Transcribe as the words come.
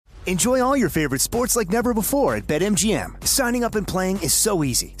Enjoy all your favorite sports like never before at BetMGM. Signing up and playing is so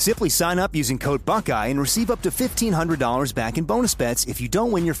easy. Simply sign up using code Buckeye and receive up to $1,500 back in bonus bets if you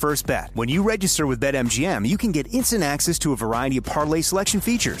don't win your first bet. When you register with BetMGM, you can get instant access to a variety of parlay selection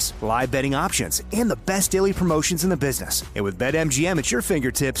features, live betting options, and the best daily promotions in the business. And with BetMGM at your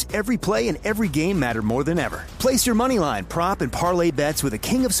fingertips, every play and every game matter more than ever. Place your moneyline, prop, and parlay bets with the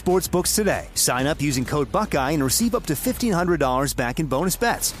king of sportsbooks today. Sign up using code Buckeye and receive up to $1,500 back in bonus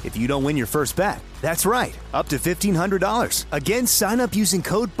bets if you don't win your first bet. That's right, up to $1,500. Again, sign up using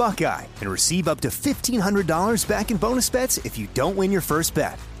code Buckeye and receive up to $1,500 back in bonus bets if you don't win your first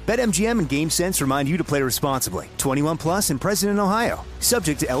bet. BetMGM and GameSense remind you to play responsibly. 21 plus and present in Ohio.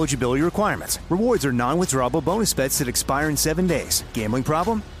 Subject to eligibility requirements. Rewards are non-withdrawable bonus bets that expire in 7 days. Gambling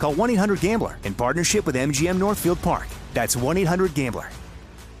problem? Call 1-800-GAMBLER in partnership with MGM Northfield Park. That's 1-800-GAMBLER.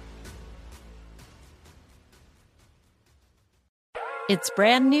 It's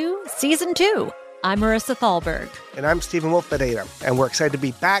brand new, Season 2. I'm Marissa Thalberg. And I'm Stephen Wolf Bedeta, and we're excited to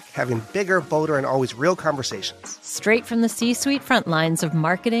be back having bigger, bolder, and always real conversations. Straight from the C-suite front lines of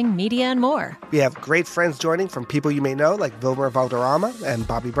marketing, media, and more. We have great friends joining from people you may know, like Wilmer Valderrama and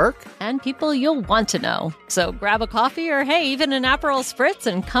Bobby Burke. And people you'll want to know. So grab a coffee or, hey, even an Aperol Spritz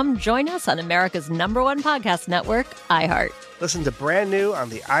and come join us on America's #1 podcast network, iHeart. Listen to Brand New on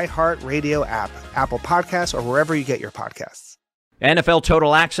the iHeart Radio app, Apple Podcasts, or wherever you get your podcasts. NFL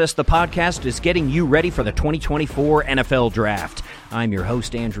Total Access, the podcast, is getting you ready for the 2024 NFL Draft. I'm your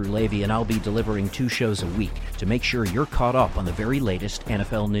host, Andrew Levy, and I'll be delivering 2 shows a week to make sure you're caught up on the very latest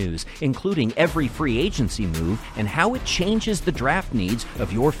NFL news, including every free agency move and how it changes the draft needs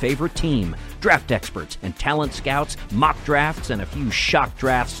of your favorite team. Draft experts and talent scouts, mock drafts, and a few shock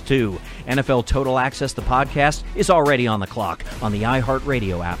drafts, too. NFL Total Access, the podcast, is already on the clock on the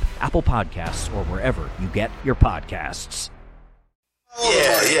iHeartRadio app, Apple Podcasts, or wherever you get your podcasts.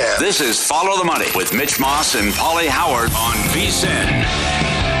 Yeah. This is Follow the Money with Mitch Moss and Paulie Howard on VSiN.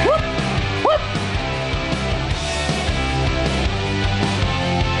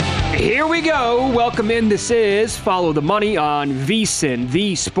 Here we go. Welcome in. This is Follow the Money on VSiN,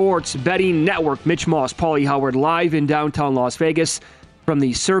 the sports betting network. Mitch Moss, Paulie Howard, live in downtown Las Vegas from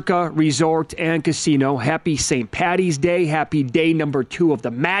the Circa Resort and Casino. Happy St. Paddy's Day. Happy day number 2 of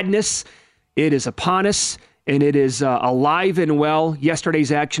the madness. It is upon us. And it is alive and well.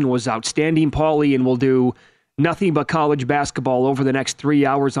 Yesterday's action was outstanding, Paulie, and we'll do nothing but college basketball over the next 3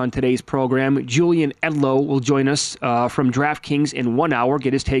 hours on today's program. Julian Edlow will join us from DraftKings in 1 hour,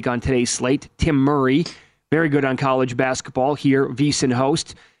 get his take on today's slate. Tim Murray, very good on college basketball here, VSiN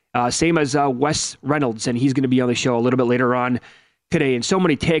host. Same as Wes Reynolds, and he's going to be on the show a little bit later on today. And so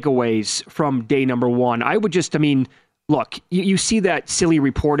many takeaways from day number 1. Look, you see that silly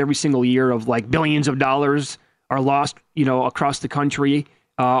report every single year of like billions of dollars are lost, across the country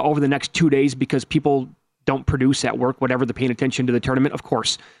over the next 2 days because people don't produce at work, whatever, they're paying attention to the tournament, of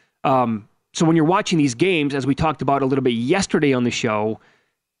course. So when you're watching these games, as we talked about a little bit yesterday on the show,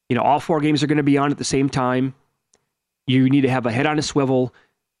 all 4 games are going to be on at the same time. You need to have a head on a swivel.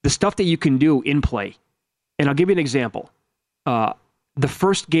 The stuff that you can do in play. And I'll give you an example. The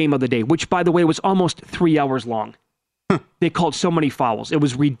first game of the day, which, by the way, was almost 3 hours long. They called so many fouls. It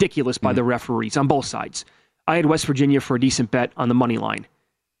was ridiculous by the referees on both sides. I had West Virginia for a decent bet on the money line.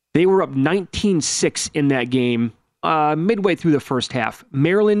 They were up 19-6 in that game midway through the first half.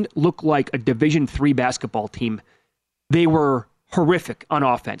 Maryland looked like a Division III basketball team. They were horrific on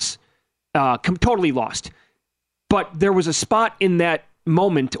offense. Totally lost. But there was a spot in that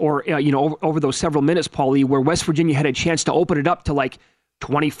moment or, over those several minutes, Paulie, where West Virginia had a chance to open it up to like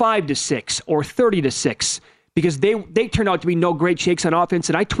 25-6 or 30-6. Because they turned out to be no great shakes on offense.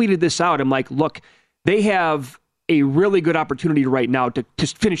 And I tweeted this out. I'm like, look, they have a really good opportunity right now to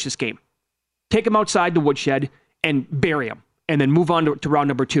finish this game. Take them outside the woodshed and bury them. And then move on to round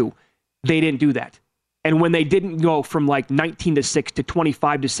number 2. They didn't do that. And when they didn't go from like 19-6 to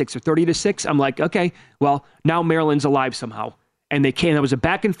 25-6 or 30-6, I'm like, okay, well, now Maryland's alive somehow. And they came. It was a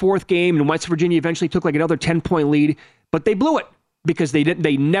back and forth game. And West Virginia eventually took like another 10-point lead. But they blew it. Because they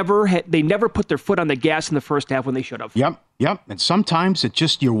never put their foot on the gas in the first half when they should have. Yep. And sometimes it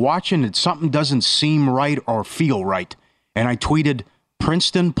just, you're watching and something doesn't seem right or feel right. And I tweeted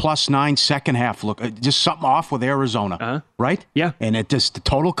Princeton +9 second half. Look, just something off with Arizona, right? Yeah. And it just the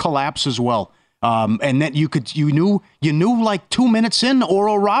total collapse as well. And then you knew like 2 minutes in,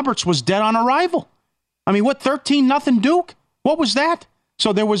 Oral Roberts was dead on arrival. I mean, what 13-0 Duke? What was that?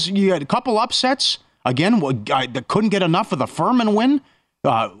 So you had a couple upsets. Again, they couldn't get enough of the Furman win.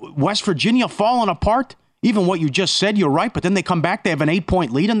 West Virginia falling apart. Even what you just said, you're right. But then they come back. They have an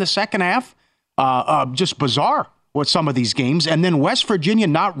 8-point lead in the second half. Just bizarre. with some of these games. And then West Virginia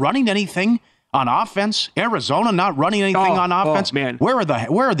not running anything on offense. Arizona not running anything on offense. Oh, man. Where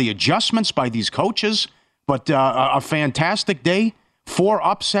are the adjustments by these coaches? But a fantastic day. 4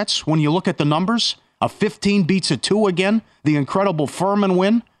 upsets when you look at the numbers. A 15 beats a 2 again. The incredible Furman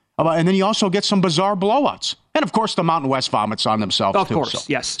win. And then you also get some bizarre blowouts. And, of course, the Mountain West vomits on themselves, Of too. course,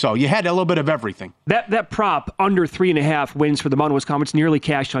 yes. So you had a little bit of everything. That prop, under 3.5 wins for the Mountain West Conference, nearly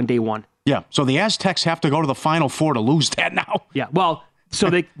cashed on day one. Yeah, so the Aztecs have to go to the Final Four to lose that now. Yeah, well, so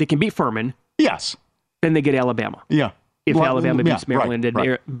they can beat Furman. Yes. Then they get Alabama. Yeah. If Alabama beats Maryland,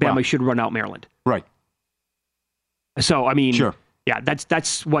 right. Alabama should run out Maryland. Right. So, I mean, sure. Yeah,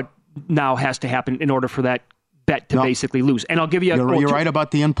 that's what now has to happen in order for that bet to basically lose. And I'll give you You're right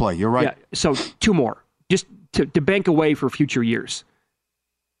about the in play. You're right. Yeah, so 2 more. Just to bank away for future years.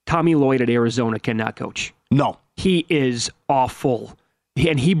 Tommy Lloyd at Arizona cannot coach. No. He is awful.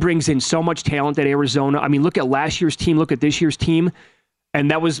 And he brings in so much talent at Arizona. I mean, look at last year's team, look at this year's team.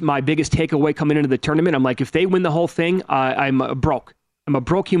 And that was my biggest takeaway coming into the tournament. I'm like, if they win the whole thing, I'm broke. I'm a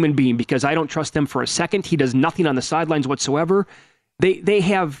broke human being because I don't trust them for a second. He does nothing on the sidelines whatsoever. They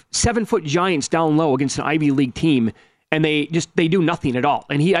have 7-foot giants down low against an Ivy League team, and they do nothing at all.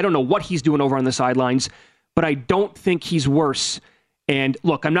 And I don't know what he's doing over on the sidelines, but I don't think he's worse. And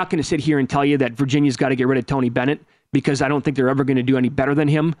look, I'm not going to sit here and tell you that Virginia's got to get rid of Tony Bennett because I don't think they're ever going to do any better than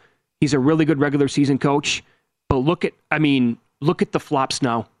him. He's a really good regular season coach, but look at the flops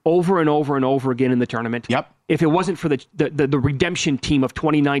now, over and over and over again in the tournament. Yep. If it wasn't for the redemption team of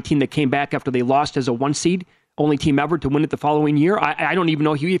 2019 that came back after they lost as a 1 seed, only team ever to win it the following year, I don't even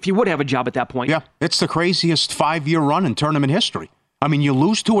know if he would have a job at that point. Yeah, it's the craziest 5-year run in tournament history. I mean, you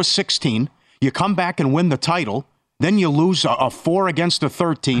lose to a 16, you come back and win the title, then you lose a 4 against a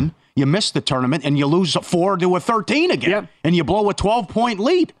 13, you miss the tournament, and you lose a 4 to a 13 again, yep. And you blow a 12-point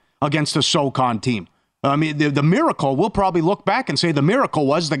lead against a SoCon team. I mean, the miracle, we'll probably look back and say the miracle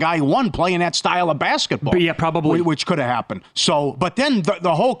was the guy who won playing that style of basketball. But yeah, probably. Which could have happened. So, but then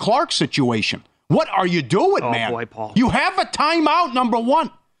the whole Clark situation. What are you doing, man? Oh, boy, Paul. You have a timeout, number one.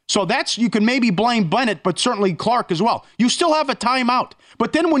 So you can maybe blame Bennett, but certainly Clark as well. You still have a timeout.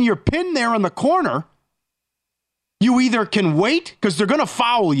 But then when you're pinned there in the corner, you either can wait because they're going to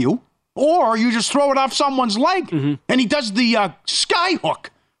foul you, or you just throw it off someone's leg. Mm-hmm. And he does the sky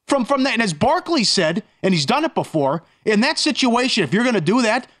hook from that. And as Barkley said, and he's done it before, in that situation, if you're going to do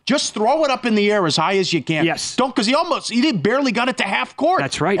that, just throw it up in the air as high as you can. Yes. Don't, because he barely got it to half court.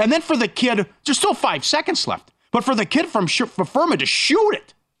 That's right. And then for the kid, there's still 5 seconds left. But for the kid for Furman to shoot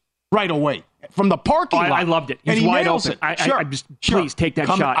it right away from the parking lot. I loved it. He's wide open. Please take that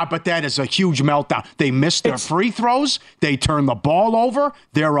shot. But that is a huge meltdown. They missed their free throws. They turn the ball over.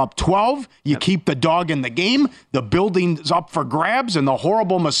 They're up 12. You keep the dog in the game. The building's up for grabs and the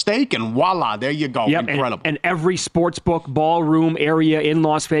horrible mistake, and voila, there you go. Yep. Incredible. And every sportsbook, ballroom area in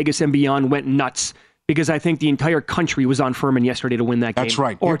Las Vegas and beyond went nuts because I think the entire country was on Furman yesterday to win that game. That's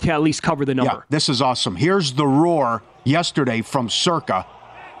right. Or to at least cover the number. Yeah, this is awesome. Here's the roar yesterday from Circa.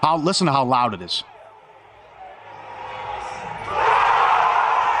 Listen to how loud it is.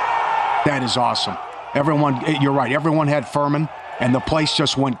 That is awesome. Everyone, you're right. Everyone had Furman, and the place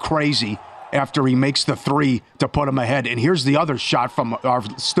just went crazy after he makes the 3 to put him ahead. And here's the other shot from our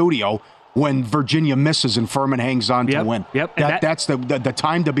studio when Virginia misses and Furman hangs on to win. Yep. That's the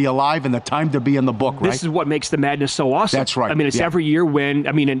time to be alive and the time to be in the book, right? This is what makes the madness so awesome. That's right. I mean, it's every year when,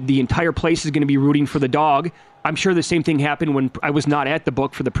 the entire place is going to be rooting for the dog. I'm sure the same thing happened when I was not at the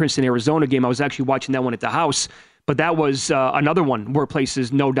book for the Princeton, Arizona game. I was actually watching that one at the house. But that was another one where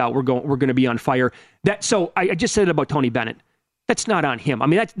places, no doubt, we're going to be on fire. So I just said it about Tony Bennett. That's not on him. I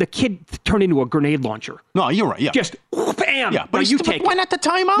mean, the kid turned into a grenade launcher. No, you're right. Yeah. Just bam. Yeah, but why not the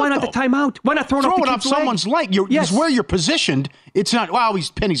timeout? Why not the timeout? Why not throw it off someone's leg? It's where you're positioned. It's not. Well,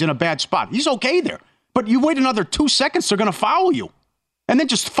 he's pinned. He's in a bad spot. He's okay there. But you wait another 2 seconds, they're going to foul you, and then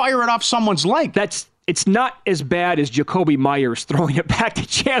just fire it off someone's leg. It's not as bad as Jacoby Myers throwing it back to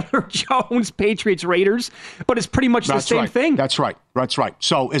Chandler Jones, Patriots, Raiders, but it's pretty much the same thing. That's right.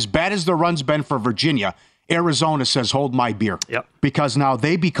 So as bad as the run's been for Virginia, Arizona says, hold my beer. Yep. Because now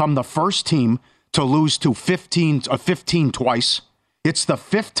they become the first team to lose to 15 twice. It's the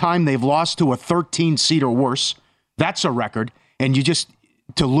 5th time they've lost to a 13 seed or worse. That's a record. And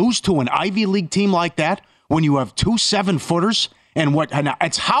to lose to an Ivy League team like that when you have 2 7-footers and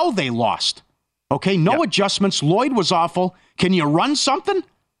it's how they lost. Okay, no adjustments. Lloyd was awful. Can you run something?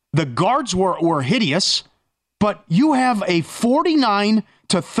 The guards were hideous, but you have a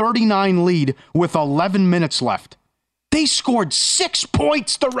 49-39 lead with 11 minutes left. They scored 6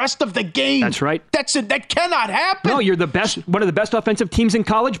 points the rest of the game. That's right. That's it. That cannot happen. No, you're one of the best offensive teams in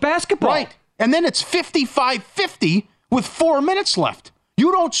college basketball. Right. and then it's 55-50 with 4 minutes left.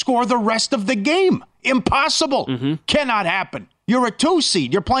 You don't score the rest of the game. Impossible. Cannot happen. You're a 2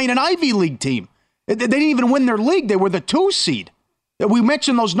 seed. You're playing an Ivy League team. They didn't even win their league. They were the 2 seed. We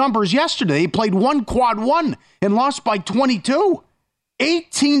mentioned those numbers yesterday. They played one quad one and lost by 22.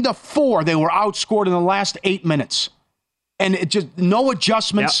 18-4. They were outscored in the last 8 minutes. And it just no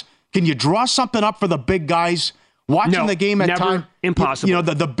adjustments. Yep. Can you draw something up for the big guys? Watching the game at time. Impossible. You know,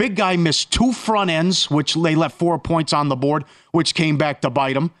 the big guy missed 2 front ends, which they left 4 points on the board, which came back to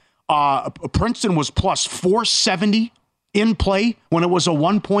bite him. Princeton was plus 470 in play when it was a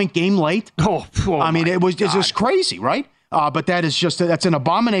 1-point game late. I mean, it was just crazy, right? But that's an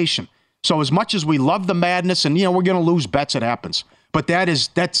abomination. So as much as we love the madness, and we're going to lose bets, it happens. But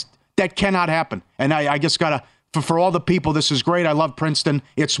that cannot happen. And I just gotta for all the people, this is great. I love Princeton.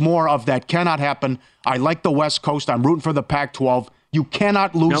 It's more of that cannot happen. I like the West Coast. I'm rooting for the Pac-12. You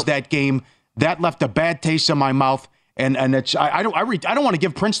cannot lose that game. That left a bad taste in my mouth. And it's I don't want to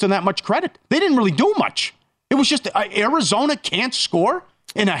give Princeton that much credit. They didn't really do much. It was just Arizona can't score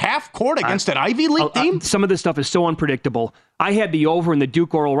in a half court against an Ivy League team. Some of this stuff is so unpredictable. I had the over in the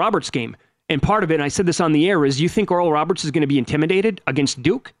Duke Oral Roberts game. And part of it, and I said this on the air, is you think Oral Roberts is going to be intimidated against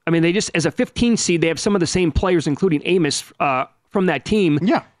Duke? I mean, they just, as a 15 seed, they have some of the same players, including Amos, from that team.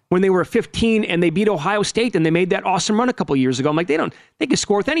 Yeah. When they were 15 and they beat Ohio State and they made that awesome run a couple of years ago. I'm like, they can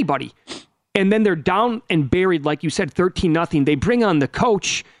score with anybody. And then they're down and buried, like you said, 13-0. They bring on the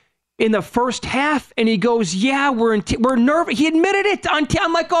coach in the first half, and he goes, "Yeah, we're nervous." He admitted it.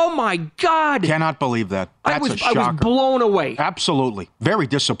 I'm like, "Oh my God!" Cannot believe that. That's a shocker. I was blown away. Absolutely, very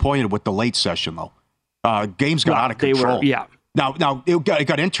disappointed with the late session though. Games got out of control. Now it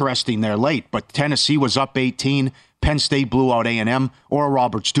got interesting there late, but Tennessee was up 18. Penn State blew out A&M. Oral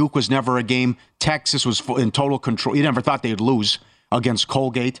Roberts Duke was never a game. Texas was in total control. You never thought they'd lose against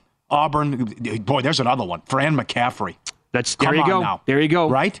Colgate. Auburn, boy, there's another one. Fran McCaffrey. There you go. Now. There you go.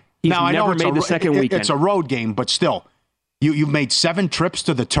 Right? He's now, I never know made the second weekend. It's a road game, but still. You've made 7 trips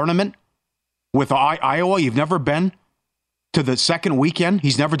to the tournament with Iowa. You've never been to the second weekend.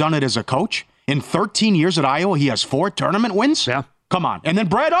 He's never done it as a coach. In 13 years at Iowa, he has 4 tournament wins? Yeah. Come on. And then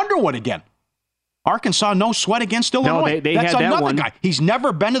Brad Underwood again. Arkansas, no sweat against Illinois. No, they That's had another that one. guy. He's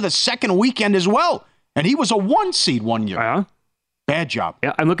never been to the second weekend as well. And he was a 1 seed one year. Yeah. Bad job.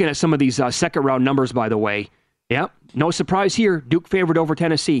 Yeah, I'm looking at some of these second round numbers, by the way. Yeah, no surprise here. Duke favored over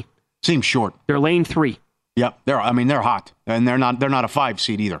Tennessee. Seems short. They're lane 3. Yep, they're hot, and they're not a 5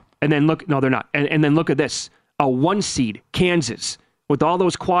 seed either. And then they're not. And then look at this, a 1 seed, Kansas, with all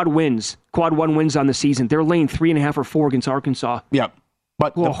those quad 1 wins on the season. They're lane 3.5 or 4 against Arkansas. Yep,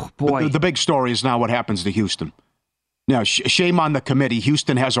 but boy, the big story is now what happens to Houston. Now, shame on the committee.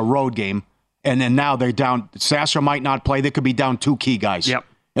 Houston has a road game, and then now they're down. Sasser might not play. They could be down 2 key guys. Yep.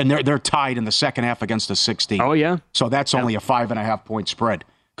 And they're tied in the second half against the 16. Oh, yeah. So that's only a 5.5 point spread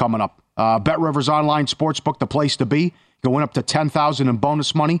coming up. Bet Rivers Online Sportsbook, the place to be. You can win up to $10,000 in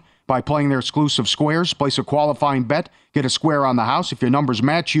bonus money by playing their exclusive squares. Place a qualifying bet. Get a square on the house. If your numbers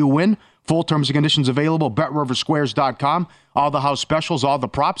match, you win. Full terms and conditions available. BetRiversSquares.com. All the house specials, all the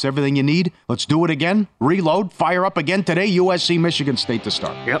props, everything you need. Let's do it again. Reload. Fire up again today. USC, Michigan State to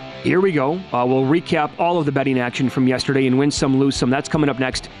start. Yep. Here we go. We'll recap all of the betting action from yesterday and win some, lose some. That's coming up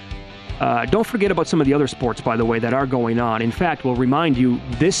next. Don't forget about some of the other sports, by the way, that are going on. In fact, we'll remind you,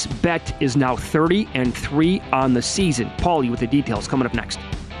 this bet is now 30-3 on the season. Paulie with the details coming up next.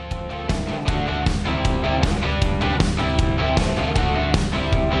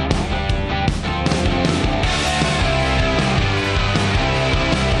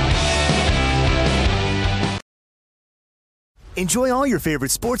 Enjoy all your favorite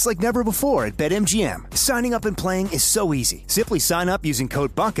sports like never before at BetMGM. Signing up and playing is so easy. Simply sign up using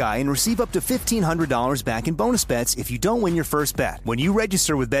code Buckeye and receive up to $1,500 back in bonus bets if you don't win your first bet. When you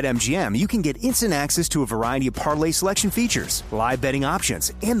register with BetMGM, you can get instant access to a variety of parlay selection features, live betting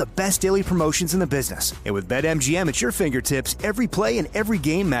options, and the best daily promotions in the business. And with BetMGM at your fingertips, every play and every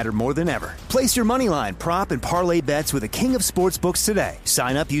game matter more than ever. Place your moneyline, prop, and parlay bets with the king of sportsbooks today.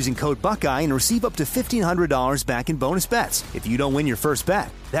 Sign up using code Buckeye and receive up to $1,500 back in bonus bets if you don't win your first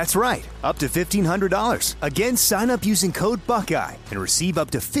bet. That's right, up to $1,500. Again, sign up using code Buckeye and receive up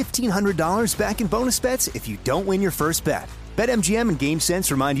to $1,500 back in bonus bets if you don't win your first bet. BetMGM and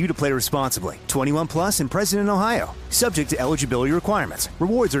GameSense remind you to play responsibly. 21 plus and present in Ohio. Subject to eligibility requirements.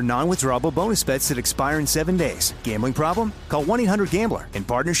 Rewards are non-withdrawable bonus bets that expire in 7 days. Gambling problem? Call 1-800-GAMBLER in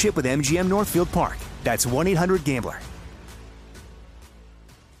partnership with MGM Northfield Park. That's 1-800-GAMBLER.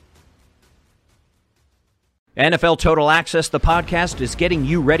 NFL Total Access, the podcast, is getting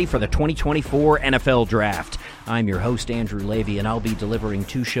you ready for the 2024 NFL Draft. I'm your host, Andrew Levy, and I'll be delivering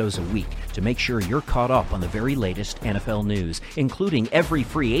 2 shows a week to make sure you're caught up on the very latest NFL news, including every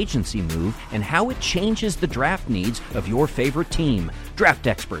free agency move and how it changes the draft needs of your favorite team. Draft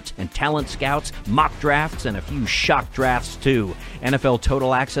experts and talent scouts, mock drafts, and a few shock drafts, too. NFL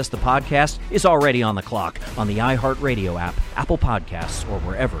Total Access, the podcast, is already on the clock on the iHeartRadio app, Apple Podcasts, or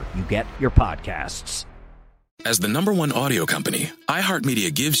wherever you get your podcasts. As the #1 audio company,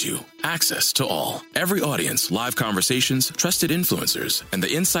 iHeartMedia gives you access to all. Every audience, live conversations, trusted influencers, and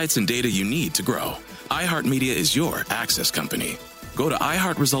the insights and data you need to grow. iHeartMedia is your access company. Go to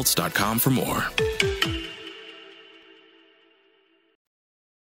iHeartResults.com for more.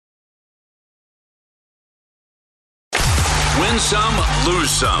 Win Some,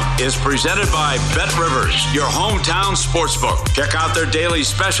 Lose Some is presented by BetRivers, your hometown sportsbook. Check out their daily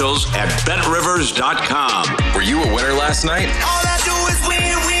specials at BetRivers.com. Were you a winner last night? All I do is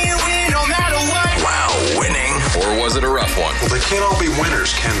win, win, win, no matter what. Wow, winning. Or was it a rough one? Well, they can't all be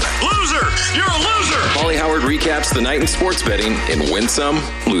winners, can they? Loser! You're a loser! Paulie Howard recaps the night in sports betting in Win Some,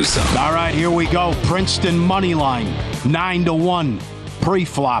 Lose Some. All right, here we go. Princeton money line, 9-1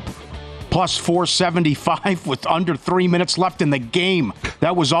 pre-flop. Plus 475 with under 3 minutes left in the game.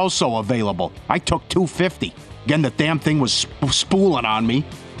 That was also available. I took 250. Again, the damn thing was spooling on me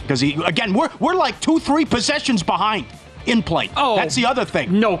because we're like 2-3 possessions behind in play. Oh, that's the other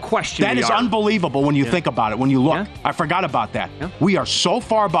thing. No question. That is unbelievable when you think about it. When you look, I forgot about that. Yeah. We are so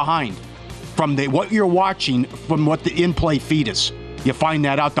far behind from what you're watching from what the in-play feed is. You find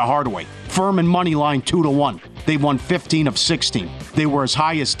that out the hard way. Furman money line 2-1. They won 15 of 16. They were as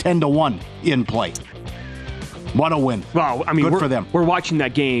high as 10-1 in play. What a win. Well, I mean, good for them. We're watching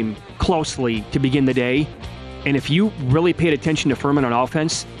that game closely to begin the day. And if you really paid attention to Furman on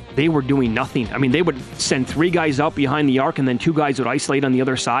offense, they were doing nothing. I mean, they would send 3 guys out behind the arc and then 2 guys would isolate on the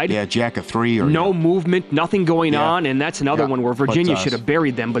other side. Yeah, jack of 3. No movement, nothing going on. And that's another one where Virginia should have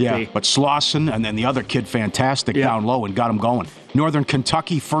buried them. But Slauson and then the other kid, fantastic down low and got them going. Northern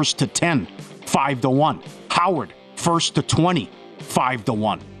Kentucky, 1st to 10, 5-1. Howard, 1st to 20,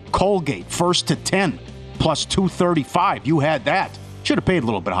 5-1. Colgate, 1st to 10, plus 235. You had that. Should have paid a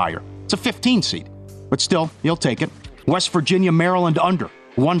little bit higher. It's a 15 seed, but still, you'll take it. West Virginia, Maryland under,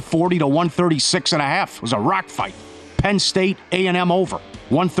 140 to 136.5. It was a rock fight. Penn State, A&M over,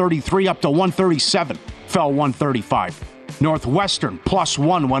 133 up to 137. Fell 135. Northwestern,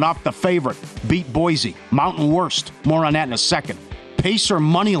 +1, went off the favorite. Beat Boise. Mountain Worst. More on that in a second. Pacer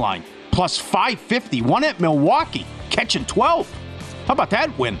money line. Plus 550. Won at Milwaukee, catching 12. How about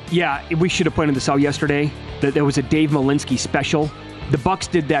that win? Yeah, we should have pointed this out yesterday. That there was a Dave Malinsky special. The Bucks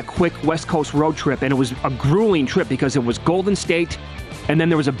did that quick West Coast road trip, and it was a grueling trip because it was Golden State, and then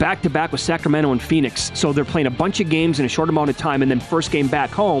there was a back-to-back with Sacramento and Phoenix. So they're playing a bunch of games in a short amount of time, and then first game back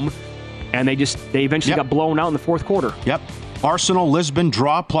home, and they eventually got blown out in the fourth quarter. Yep. Arsenal, Lisbon,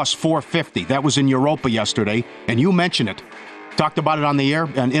 draw plus 450. That was in Europa yesterday, and you mentioned it. Talked about it on the air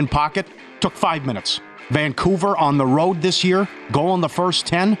and in pocket. Took 5 minutes. Vancouver on the road this year. Goal in the first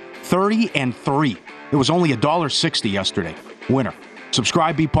 10, 30-3. It was only $1.60 yesterday. Winner.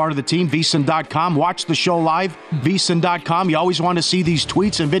 Subscribe, be part of the team. VSiN.com. Watch the show live. VSiN.com. You always want to see these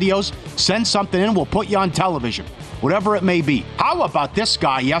tweets and videos. Send something in. We'll put you on television. Whatever it may be. How about this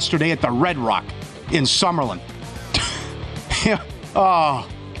guy yesterday at the Red Rock in Summerlin?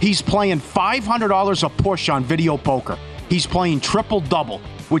 He's playing $500 a push on video poker. He's playing triple-double,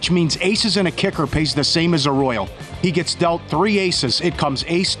 which means aces and a kicker pays the same as a royal. He gets dealt 3 aces. It comes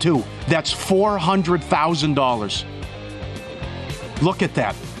ace 2. That's $400,000. Look at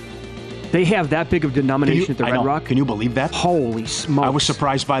that. They have that big of denomination at the Red Rock? Can you believe that? Holy smokes. I was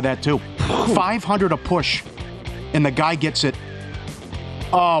surprised by that, too. $500 a push, and the guy gets it.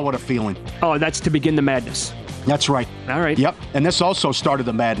 Oh, what a feeling. Oh, that's to begin the madness. That's right. All right. Yep, and this also started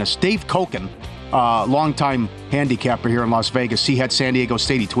the madness. Dave Koken, longtime handicapper here in Las Vegas, he had San Diego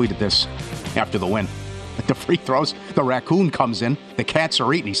State. He tweeted this after the win. At the free throws, the raccoon comes in, the cats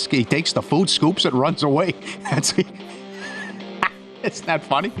are eating, he takes the food, scoops it, runs away. Isn't that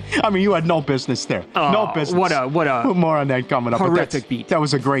funny? I mean, you had no business there. No business. What a more on that coming up. Horrific beat. That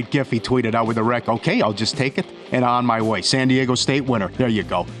was a great gif he tweeted out with the rec. Okay, I'll just take it and on my way. San Diego State winner. There you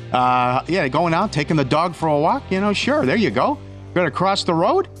go. Going out, taking the dog for a walk. Sure. There you go. Going to cross the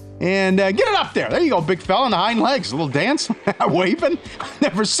road and get it up there. There you go, big fella on the hind legs. A little dance, waving.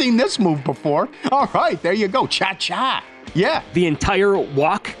 Never seen this move before. All right, there you go. Cha-cha. Yeah. The entire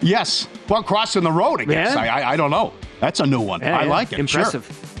walk? Yes. Well, crossing the road, I guess. Yeah. I don't know. That's a new one. I like it. Impressive.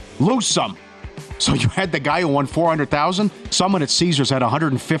 Sure. Lose some. So you had the guy who won $400,000. Someone at Caesars had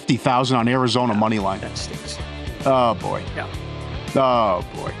 $150,000 on Arizona money line. That stinks. Oh boy. Yeah. Oh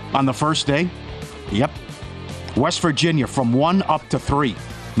boy. On the first day. Yep. West Virginia from 1 up to 3.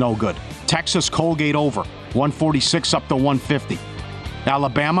 No good. Texas Colgate over. 146 up to 150.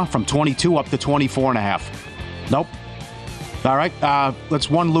 Alabama from 22 up to 24.5. Nope. All right,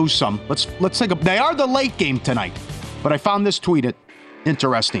 let's lose some. Let's think of. They are the late game tonight, but I found this tweet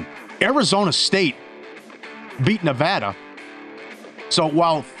interesting. Arizona State beat Nevada. So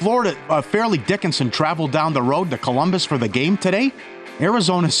while Florida, Fairleigh Dickinson traveled down the road to Columbus for the game today,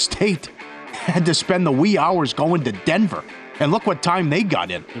 Arizona State had to spend the wee hours going to Denver. And look what time they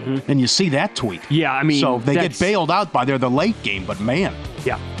got in. Mm-hmm. And you see that tweet. Yeah, I mean. So they get bailed out by the late game, but man.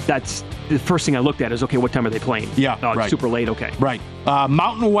 Yeah, that's the first thing I looked at is, okay, what time are they playing? Yeah, right. Super late, okay. Right.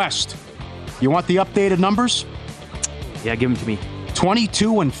 Mountain West. You want the updated numbers? Yeah, give them to me.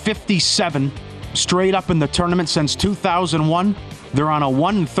 22-57 straight up in the tournament since 2001. They're on a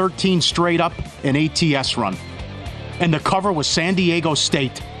 1-13 straight up in ATS run. And the cover was San Diego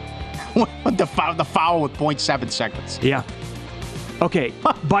State. the foul with 0.7 seconds. Yeah. Okay.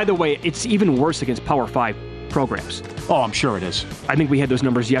 By the way, it's even worse against Power 5 programs. Oh, I'm sure it is. I think we had those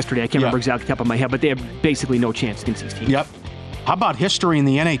numbers yesterday. I can't remember exactly the top of my head, but they have basically no chance against these teams. Yep. How about history in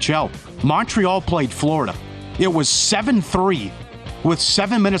the NHL? Montreal played Florida. It was 7-3 with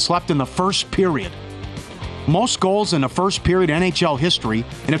 7 minutes left in the first period. Most goals in the first period in NHL history,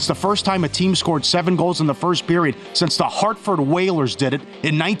 and it's the first time a team scored 7 goals in the first period since the Hartford Whalers did it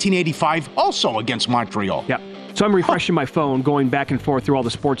in 1985, also against Montreal. Yeah. So I'm refreshing my phone, going back and forth through all the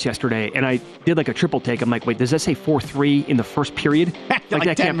sports yesterday, and I did like a triple take. I'm like, wait, does that say 4-3 in the first period? like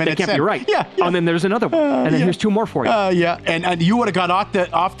that can't be right. Yeah. Oh, and then there's another one. And then here's 2 more for you. Yeah. And you would have got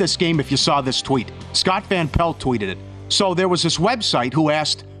off this game if you saw this tweet. Scott Van Pelt tweeted it. So there was this website who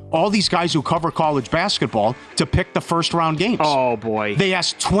asked all these guys who cover college basketball to pick the first round games. Oh, boy. They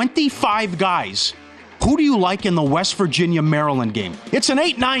asked 25 guys, who do you like in the West Virginia-Maryland game? It's an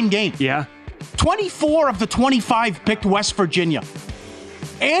 8-9 game. Yeah. 24 of the 25 picked West Virginia.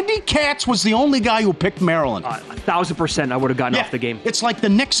 Andy Katz was the only guy who picked Maryland. 1,000% I would have gotten off the game. It's like the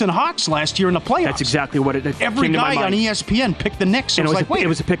Knicks and Hawks last year in the playoffs. That's exactly what it Every came to my guy mind. on ESPN picked the Knicks. And it was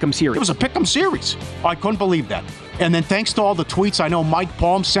a pick'em series. It was a pick'em series. I couldn't believe that. And then thanks to all the tweets, I know Mike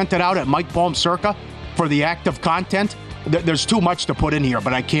Palm sent it out at Mike Palm Circa for the active content. There's too much to put in here,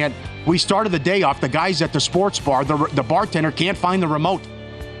 but I can't. We started the day off, the guys at the sports bar, the bartender can't find the remote.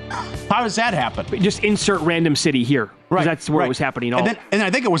 How does that happen? Just insert random city here. Right. That's where it was happening. And I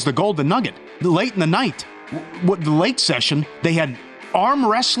think it was the Golden Nugget. Late in the night, the late session, they had arm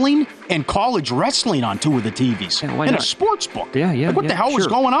wrestling and college wrestling on 2 of the TVs. Yeah, in a sports book. Yeah. Like, what the hell was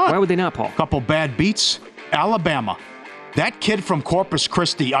going on? Why would they not, Paul? Couple bad beats. Alabama. That kid from Corpus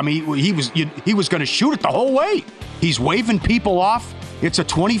Christi, I mean, he was going to shoot it the whole way. He's waving people off. It's a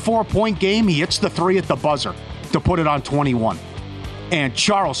 24-point game. He hits the 3 at the buzzer to put it on 21. And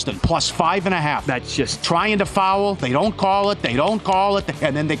Charleston plus 5.5. That's just trying to foul. They don't call it.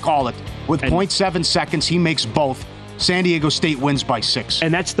 And then they call it. With 0.7 seconds, he makes both. San Diego State wins by 6.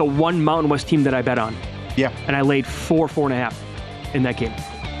 And that's the one Mountain West team that I bet on. Yeah. And I laid 4.5 in that game.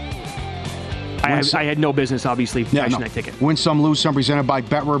 I had no business, obviously, cashing that ticket. Win some, lose some. Presented by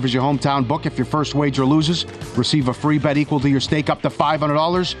BetRivers, your hometown book. If your first wager loses, receive a free bet equal to your stake up to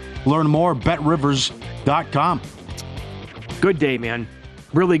 $500. Learn more, BetRivers.com. Good day, man.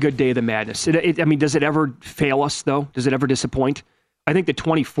 Really good day of the madness. I mean, does it ever fail us, though? Does it ever disappoint? I think the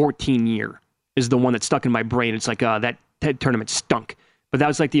 2014 year is the one that stuck in my brain. It's like that tournament stunk. But that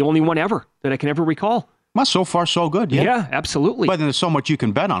was like the only one ever that I can ever recall. Well, so far, so good. Yeah, absolutely. But then there's so much you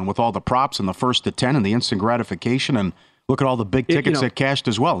can bet on with all the props and the first to 10 and the instant gratification. And look at all the big tickets that cashed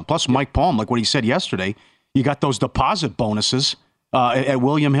as well. Plus, Mike Palm, like what he said yesterday, you got those deposit bonuses at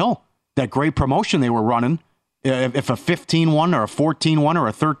William Hill. That great promotion they were running. If a 15-1 or a 14-1 or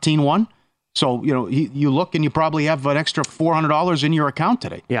a 13-1. So, you look and you probably have an extra $400 in your account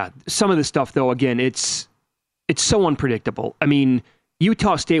today. Yeah. Some of this stuff, though, again, it's so unpredictable. I mean,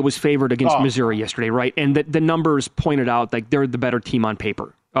 Utah State was favored against Missouri yesterday, right? And the numbers pointed out like they're the better team on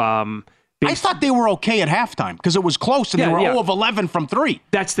paper. I thought they were okay at halftime because it was close and they were 0 of 11 from 3.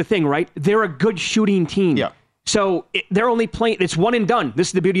 That's the thing, right? They're a good shooting team. Yeah. So they're only playing, it's one and done. This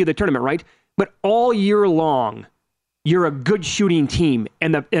is the beauty of the tournament, right? But all year long, you're a good shooting team.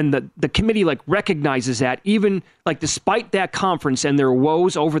 And the committee like recognizes that, even like despite that conference and their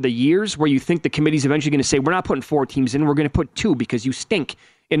woes over the years where you think the committee's eventually going to say, we're not putting 4 teams in, we're going to put 2 because you stink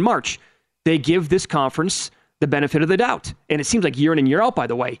in March. They give this conference the benefit of the doubt. And it seems like year in and year out, by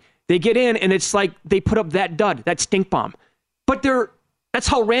the way. They get in and it's like they put up that dud, that stink bomb. But that's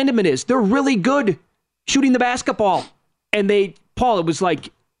how random it is. They're really good shooting the basketball. And Paul, it was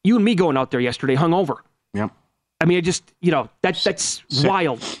like you and me going out there yesterday hungover. Yep. I mean, that's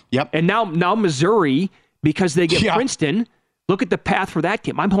wild. Yep. And now Missouri because they get Princeton. Look at the path for that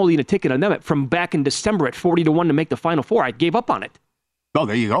team. I'm holding a ticket on them from back in December at 40-1 to make the Final Four. I gave up on it. Oh,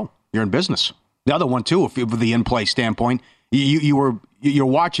 there you go. You're in business. The other one, too, from the in-play standpoint, you're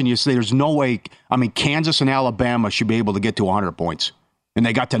watching, you say there's no way. I mean, Kansas and Alabama should be able to get to 100 points, and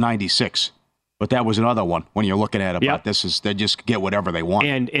they got to 96. But that was another one when you're looking at about this is they just get whatever they want.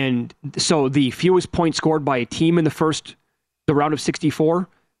 And so the fewest points scored by a team in the round of 64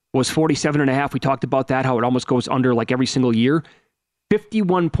 was 47.5. We talked about that, how it almost goes under like every single year.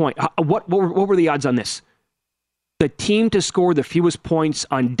 51 point. What were the odds on this? The team to score the fewest points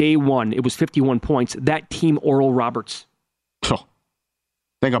on day one, it was 51 points. That team, Oral Roberts. So,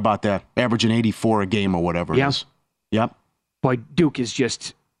 think about that. Averaging 84 a game or whatever it is. Yep. Boy, Duke is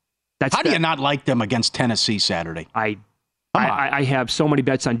just... How do you not like them against Tennessee Saturday? I have so many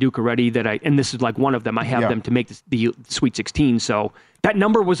bets on Duke already and this is like one of them. I have them to make the Sweet 16. So that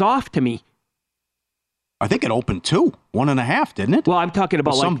number was off to me. I think it opened 1.5, didn't it? Well, I'm talking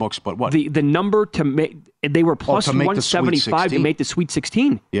about some books, but what? The number to make, they were plus 175 to make the Sweet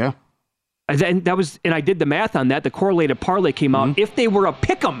 16. Yeah. And I did the math on that. The correlated parlay came out. If they were a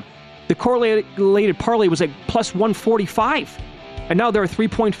pick'em, the correlated parlay was like plus 145. And now they're a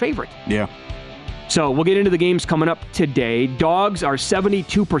 3-point favorite. Yeah. So we'll get into the games coming up today. Dogs are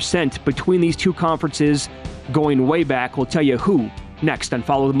 72% between these two conferences going way back. We'll tell you who next on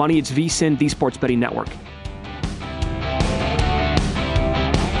Follow the Money. It's VSiN, the Sports Betting Network.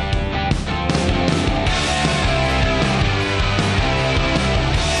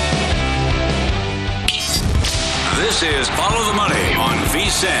 This is Follow the Money on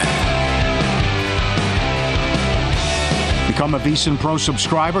VSiN. Become a VSiN Pro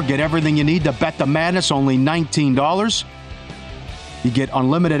subscriber. Get everything you need to bet the madness. Only $19. You get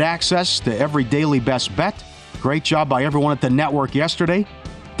unlimited access to every daily best bet. Great job by everyone at the network yesterday.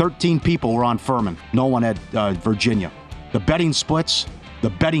 13 people were on Furman. No one at Virginia. The betting splits, the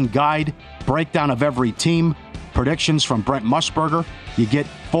betting guide, breakdown of every team, predictions from Brent Musburger. You get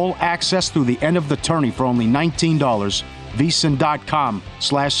full access through the end of the tourney for only $19.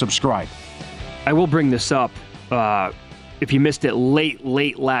 VSiN.com/subscribe. I will bring this up. If you missed it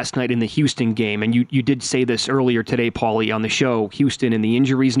late last night in the Houston game, and you did say this earlier today, Paulie, on the show, Houston and the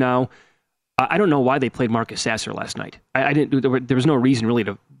injuries now. I don't know why they played Marcus Sasser last night. There was no reason really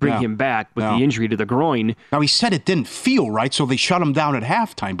to bring him back with the injury to the groin. Now, he said it didn't feel right, so they shut him down at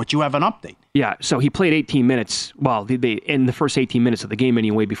halftime, but you have an update. Yeah, so he played 18 minutes. Well, in the first 18 minutes of the game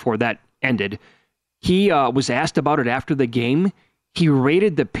anyway, before that ended. He was asked about it after the game. He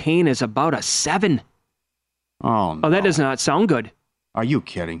rated the pain as about a 7. Oh, no. That does not sound good. Are you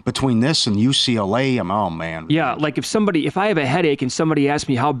kidding? Between this and UCLA, oh, man. Yeah, like if I have a headache and somebody asks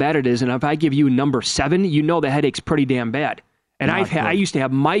me how bad it is, and if I give you number 7, you know the headache's pretty damn bad. And I used to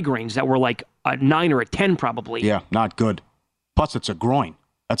have migraines that were like a 9 or a 10 probably. Yeah, not good. Plus, it's a groin.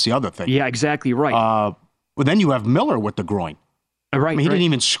 That's the other thing. Yeah, exactly right. Well, then you have Miller with the groin. Right. I mean, he didn't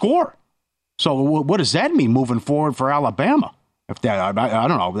even score. So what does that mean moving forward for Alabama? If that, I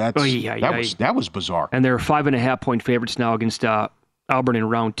don't know. That was bizarre. And they're 5.5-point favorites now against Auburn in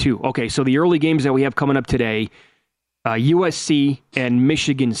round 2. Okay, so the early games that we have coming up today, USC and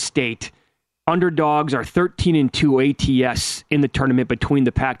Michigan State. Underdogs are 13-2 ATS in the tournament between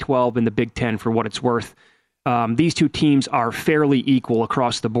the Pac-12 and the Big Ten, for what it's worth. These two teams are fairly equal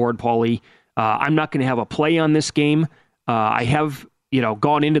across the board, Paulie. I'm not going to have a play on this game. I have,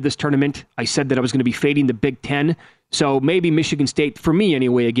 gone into this tournament. I said that I was going to be fading the Big Ten. So maybe Michigan State, for me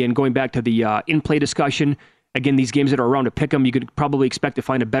anyway, again, going back to the in-play discussion, again, these games that are around to pick them, you could probably expect to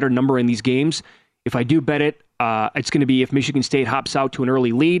find a better number in these games. If I do bet it, it's going to be if Michigan State hops out to an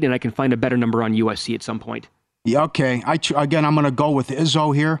early lead, and I can find a better number on USC at some point. Yeah, okay. Again, I'm going to go with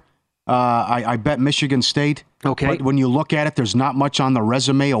Izzo here. I bet Michigan State. Okay. But when you look at it, there's not much on the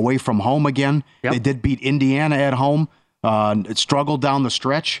resume away from home again. Yep. They did beat Indiana at home. It struggled down the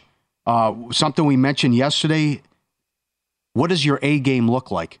stretch. Something we mentioned yesterday, what does your A game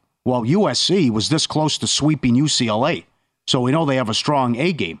look like? Well, USC was this close to sweeping UCLA, so we know they have a strong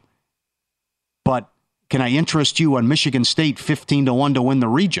A game. But can I interest you on Michigan State 15-1 to win the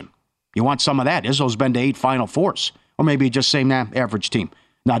region? You want some of that? Izzo's been to 8 Final Fours. Or maybe just say, average team.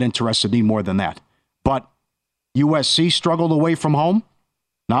 Not interested, need more than that. But USC struggled away from home.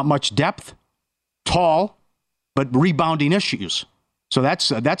 Not much depth. Tall, but rebounding issues. So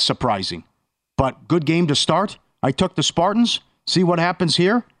that's surprising. But good game to start. I took the Spartans. See what happens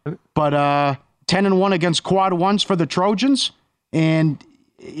here. But 10-1 against quad ones for the Trojans. And,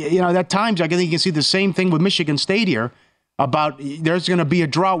 at times I think you can see the same thing with Michigan State here about there's going to be a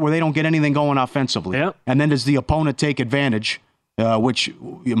drought where they don't get anything going offensively. Yep. And then does the opponent take advantage? which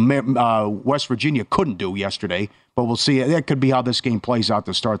West Virginia couldn't do yesterday. But we'll see. That could be how this game plays out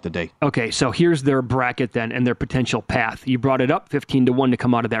to start the day. Okay, so here's their bracket then and their potential path. You brought it up, 15-1 to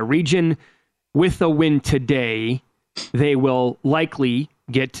come out of that region. With a win today, they will likely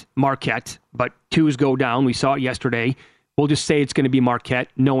get Marquette, but twos go down. We saw it yesterday. We'll just say it's going to be Marquette,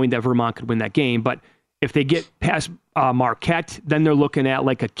 knowing that Vermont could win that game. But if they get past Marquette, then they're looking at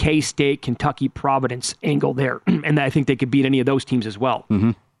like a K-State, Kentucky, Providence angle there. And I think they could beat any of those teams as well.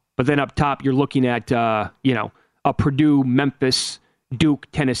 Mm-hmm. But then up top, you're looking at, a Purdue, Memphis, Duke,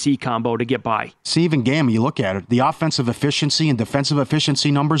 Tennessee combo to get by. See, even Gamma, you look at it, the offensive efficiency and defensive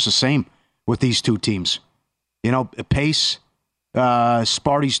efficiency numbers the same with these two teams. Pace,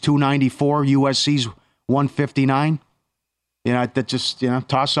 Sparty's 294, USC's 159. That just,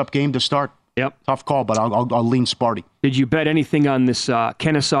 toss-up game to start. Yep. Tough call, but I'll lean Sparty. Did you bet anything on this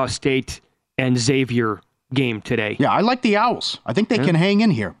Kennesaw State and Xavier game today? Yeah, I like the Owls. I think they can hang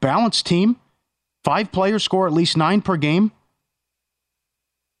in here. Balanced team. 5 players score at least 9 per game.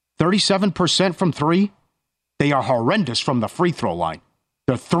 37% from 3. They are horrendous from the free throw line.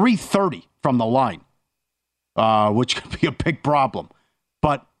 They're 330 from the line, which could be a big problem.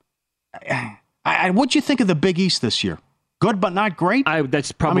 But what'd you think of the Big East this year? Good, but not great?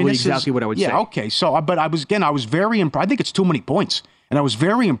 That's probably exactly what I would say. Yeah, okay. So, but I was very impressed. I think it's too many points. And I was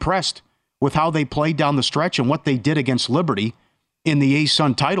very impressed with how they played down the stretch and what they did against Liberty in the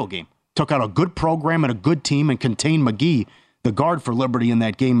ASUN title game. Took out a good program and a good team and contained McGee, the guard for Liberty, in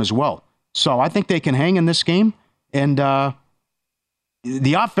that game as well. So I think they can hang in this game. And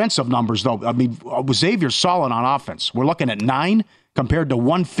the offensive numbers, though, Xavier's solid on offense. We're looking at 9 compared to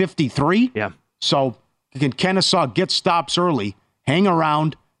 153. Yeah. So can Kennesaw get stops early, hang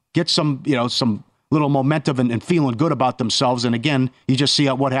around, get some little momentum and feeling good about themselves. And again, you just see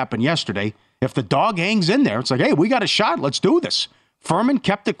what happened yesterday. If the dog hangs in there, it's like, hey, we got a shot. Let's do this. Furman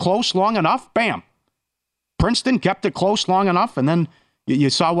kept it close long enough. Bam. Princeton kept it close long enough. And then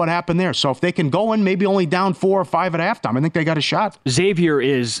you saw what happened there. So if they can go in maybe only down 4 or 5 at halftime, I think they got a shot. Xavier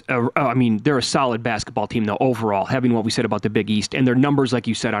is, they're a solid basketball team, though, overall, having what we said about the Big East. And their numbers, like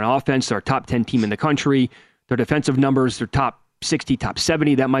you said, on offense, they're a top 10 team in the country. Their defensive numbers, they're top 60, top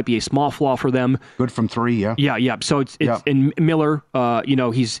 70. That might be a small flaw for them. Good from 3, yeah. Yeah. So it's and Miller,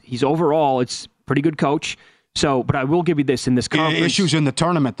 he's overall, it's pretty good coach. So, but I will give you this in this conference. Issues in the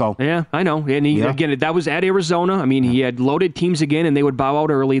tournament, though. Yeah, I know. And again, that was at Arizona. He had loaded teams again, and they would bow out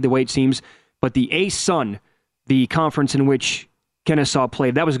early, the way it seems. But the ASUN, the conference in which Kennesaw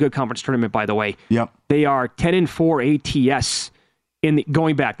played, that was a good conference tournament, by the way. Yep. They are 10-4 ATS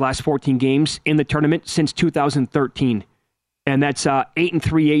going back last 14 games in the tournament since 2013. And that's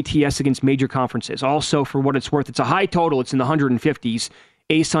 8-3 ATS against major conferences. Also, for what it's worth, it's a high total. It's in the 150s.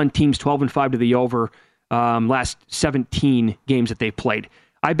 ASUN teams 12-5 to the over. Last 17 games that they've played.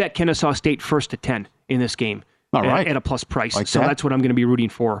 I bet Kennesaw State first to 10 in this game. All right. At a plus price. Like so that's what I'm going to be rooting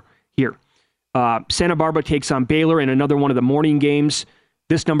for here. Santa Barbara takes on Baylor in another one of the morning games.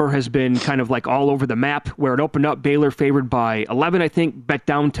 This number has been kind of like all over the map, where it opened up Baylor favored by 11, I think, bet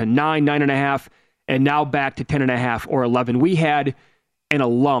down to 9, 9.5, and now back to 10.5 or 11. We had an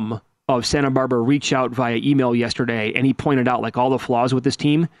alum of Santa Barbara reach out via email yesterday, and he pointed out like all the flaws with this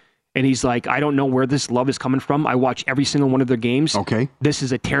team. And he's like, I don't know where this love is coming from. I watch every single one of their games. Okay. This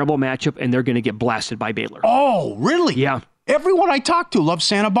is a terrible matchup, and they're going to get blasted by Baylor. Oh, really? Yeah. Everyone I talk to loves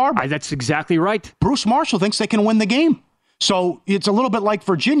Santa Barbara. That's exactly right. Bruce Marshall thinks they can win the game. So it's a little bit like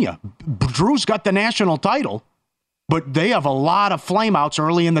Virginia. Drew's got the national title, but they have a lot of flameouts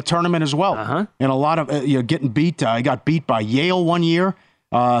early in the tournament as well. Uh-huh. And a lot of getting beat. I got beat by Yale one year.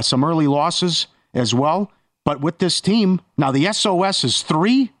 Some early losses as well. But with this team, now the SOS is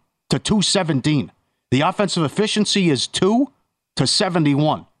 3 to 217. The offensive efficiency is 2 to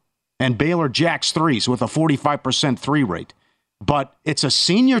 71. And Baylor jacks threes with a 45% 3 rate. But it's a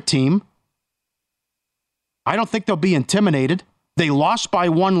senior team. I don't think they'll be intimidated. They lost by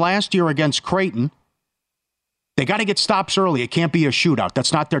 1 last year against Creighton. They got to get stops early. It can't be a shootout.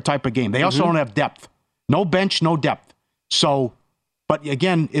 That's not their type of game. They also don't have depth. No bench, no depth. So, but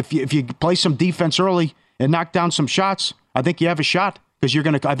again, if you play some defense early and knock down some shots, I think you have a shot.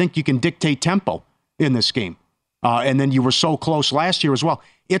 Because I think you can dictate tempo in this game. And then you were so close last year as well.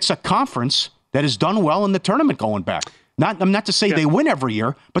 It's a conference that has done well in the tournament going back. Not to say they win every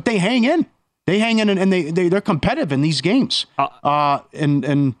year, but they hang in. They hang in and they're competitive in these games. The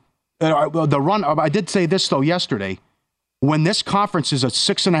run, I did say this, though, yesterday. When this conference is a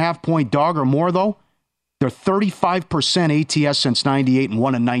 6.5-point dog or more, though, they're 35% ATS since 98 and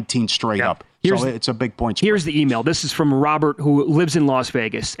 1-19 straight up. So it's a big point spread. Here's the email. This is from Robert, who lives in Las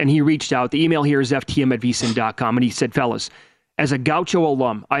Vegas, and he reached out. The email here is ftm@vsin.com, and he said, fellas, As a Gaucho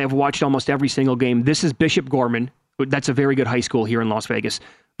alum, I have watched almost every single game. This is Bishop Gorman. That's a very good high school here in Las Vegas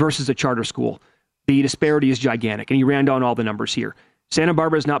versus a charter school. The disparity is gigantic, and he ran down all the numbers here. Santa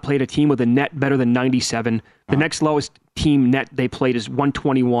Barbara has not played a team with a net better than 97. The next lowest team net they played is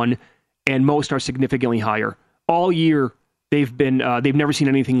 121, and most are significantly higher. All year, they've never seen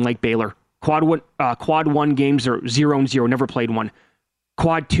anything like Baylor. Quad one games are 0-0, never played one.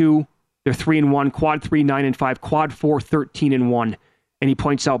 Quad 2, they're 3-1. Quad 3, 9-5. Quad 4, 13-1. And he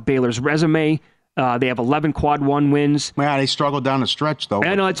points out Baylor's resume. They have 11 Quad 1 wins. Yeah, they struggled down the stretch, though.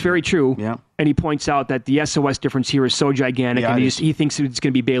 I know, that's very true. Yeah. And he points out that the SOS difference here is so gigantic, and he thinks it's going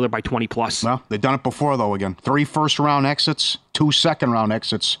to be Baylor by 20+. Well, they've done it before, though, again. 3 first-round exits, 2 second-round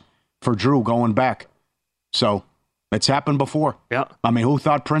exits for Drew going back. So, it's happened before. Yeah. I mean, who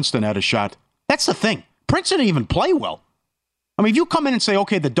thought Princeton had a shot? That's the thing. Princeton didn't even play well. I mean, if you come in and say,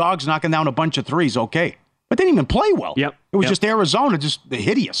 okay, the Dog's knocking down a bunch of threes, okay. But they didn't even play well. Yep. It was just Arizona, just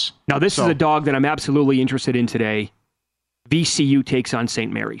hideous. Now, this is a dog that I'm absolutely interested in today. VCU takes on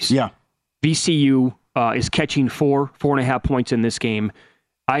St. Mary's. Yeah. VCU is catching 4.5 points in this game.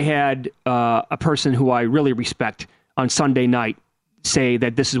 I had a person who I really respect on Sunday night say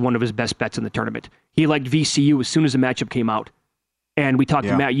that this is one of his best bets in the tournament. He liked VCU as soon as the matchup came out. And we talked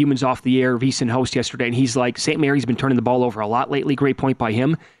to Matt Humans off the air, VSiN host yesterday, and he's like, St. Mary's been turning the ball over a lot lately. Great point by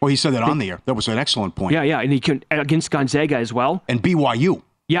him. Well, he said that on the air. That was an excellent point. Yeah, and he can against Gonzaga as well. And BYU.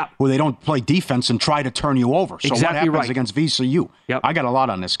 Yeah. Where they don't play defense and try to turn you over. So exactly what happens against VCU? Yep. I got a lot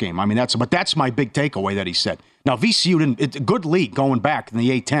on this game. I mean, that's my big takeaway that he said. Now, VCU it's a good league going back in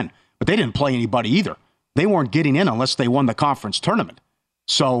the A-10, but they didn't play anybody either. They weren't getting in unless they won the conference tournament.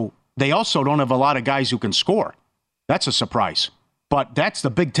 So they also don't have a lot of guys who can score. That's a surprise. But that's the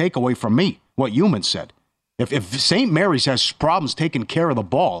big takeaway from me, what Human said. If St. Mary's has problems taking care of the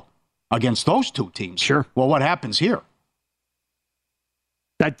ball against those two teams, sure. Well, what happens here?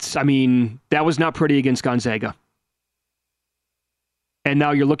 That was not pretty against Gonzaga. And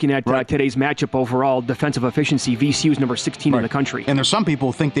now you're looking at today's matchup overall, defensive efficiency. VCU's number 16 in the country. And there's some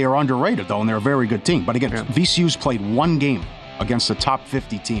people who think they are underrated, though, and they're a very good team. But again, VCU's played one game against the top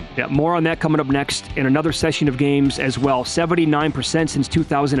 50 team. Yeah, more on that coming up next in another session of games as well. 79% since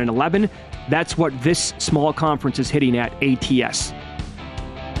 2011. That's what this small conference is hitting at ATS.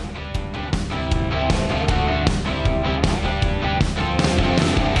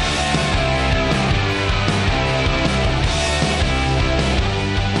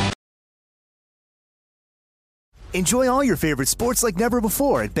 Enjoy all your favorite sports like never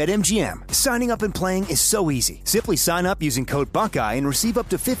before at BetMGM. Signing up and playing is so easy. Simply sign up using code Buckeye and receive up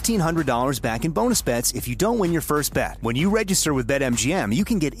to $1,500 back in bonus bets if you don't win your first bet. When you register with BetMGM, you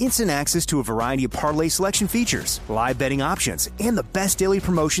can get instant access to a variety of parlay selection features, live betting options, and the best daily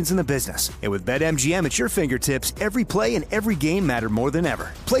promotions in the business. And with BetMGM at your fingertips, every play and every game matter more than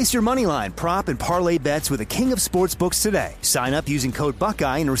ever. Place your moneyline, prop, and parlay bets with the king of sportsbooks today. Sign up using code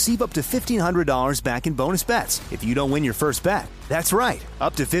Buckeye and receive up to $1,500 back in bonus bets if you don't win your first bet. That's right,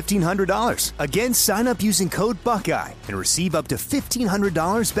 up to $1,500. Again, sign up using code Buckeye and receive up to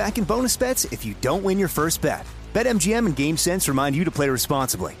 $1,500 back in bonus bets if you don't win your first bet. BetMGM and GameSense remind you to play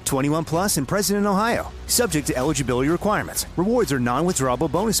responsibly. 21 plus and present in Ohio. Subject to eligibility requirements. Rewards are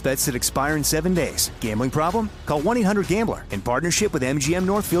non-withdrawable bonus bets that expire in 7 days. Gambling problem? Call 1-800-GAMBLER in partnership with MGM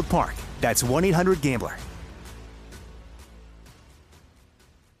Northfield Park. That's 1-800-GAMBLER.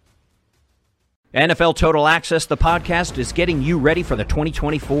 NFL Total Access, the podcast, is getting you ready for the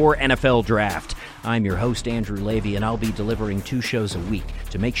 2024 NFL Draft. I'm your host, Andrew Levy, and I'll be delivering 2 shows a week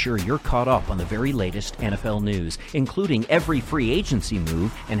to make sure you're caught up on the very latest NFL news, including every free agency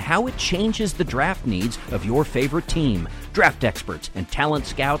move and how it changes the draft needs of your favorite team. Draft experts and talent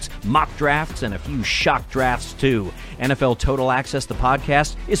scouts, mock drafts, and a few shock drafts, too. NFL Total Access, the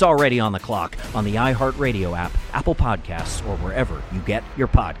podcast, is already on the clock on the iHeartRadio app, Apple Podcasts, or wherever you get your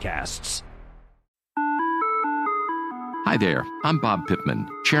podcasts. Hi there, I'm Bob Pittman,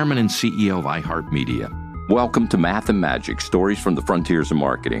 Chairman and CEO of iHeartMedia. Welcome to Math and Magic, Stories from the Frontiers of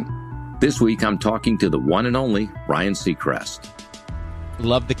Marketing. This week I'm talking to the one and only Ryan Seacrest.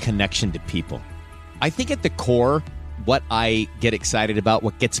 Love the connection to people. I think at the core, what I get excited about,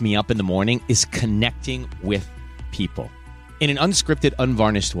 what gets me up in the morning, is connecting with people in an unscripted,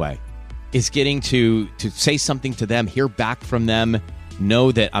 unvarnished way. Is getting to say something to them, hear back from them,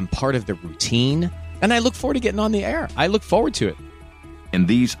 know that I'm part of the routine. And I look forward to getting on the air. I look forward to it. In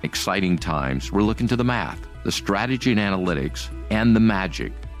these exciting times, we're looking to the math, the strategy and analytics, and the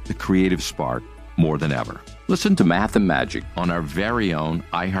magic, the creative spark, more than ever. Listen to Math and Magic on our very own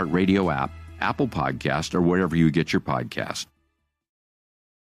iHeartRadio app, Apple Podcast, or wherever you get your podcast.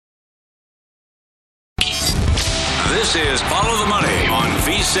 This This is Follow the Money on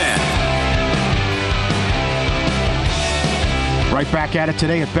VSiN. Right back at it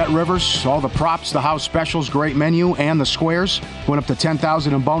today at Bet Rivers. All the props, the house specials, great menu, and the squares. Went up to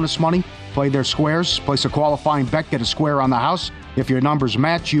 $10,000 in bonus money. Play their squares. Place a qualifying bet. Get a square on the house. If your numbers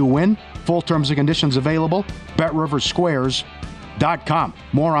match, you win. Full terms and conditions available. BetRiversSquares.com.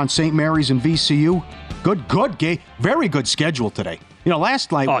 More on St. Mary's and VCU. Good game. Very good schedule today. You know,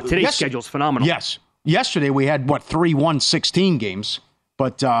 last night... Oh, today's schedule's phenomenal. Yes. Yesterday we had, 3-1-16 games.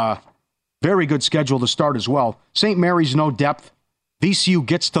 But very good schedule to start as well. St. Mary's, no depth. VCU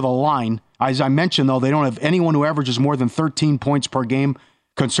gets to the line. As I mentioned, though, they don't have anyone who averages more than 13 points per game.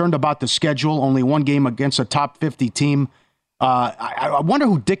 Concerned about the schedule. Only one game against a top 50 team. I wonder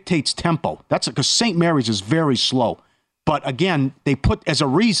who dictates tempo. That's because St. Mary's is very slow. But again, they put, as a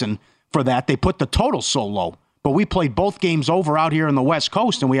reason for that, they put the total so low. But we played both games over out here in the West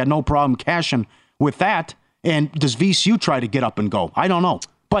Coast, and we had no problem cashing with that. And does VCU try to get up and go? I don't know.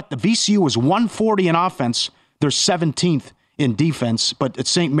 But the VCU is 140 in offense. They're 17th in defense. But at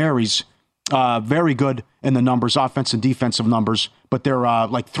St. Mary's, very good in the numbers, offense and defensive numbers. But they're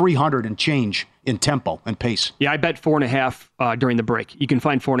like 300 and change in tempo and pace. Yeah, I bet 4.5 during the break. You can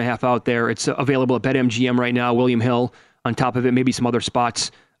find 4.5 out there. It's available at BetMGM right now. William Hill on top of it, maybe some other spots.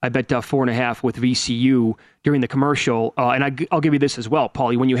 I bet 4.5 with VCU during the commercial. And I'll give you this as well,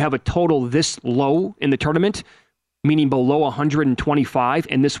 Paulie. When you have a total this low in the tournament, meaning below 125,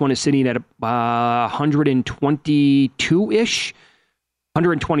 and this one is sitting at 122-ish,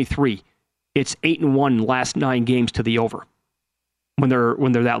 123. It's 8-1 last 9 games to the over when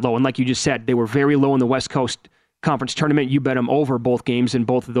they're that low. And like you just said, they were very low in the West Coast Conference tournament. You bet them over both games, and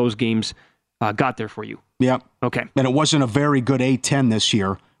both of those games got there for you. Yep. Okay. And it wasn't a very good A-10 this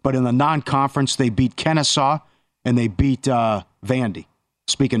year, but in the non-conference, they beat Kennesaw and they beat Vandy,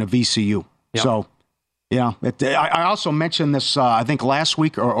 speaking of VCU. Yep. So, yeah. I also mentioned this, I think, last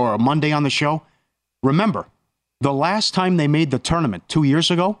week or Monday on the show. Remember, the last time they made the tournament 2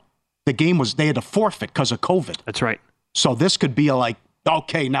 years ago, the game was, they had to forfeit because of COVID. That's right. So this could be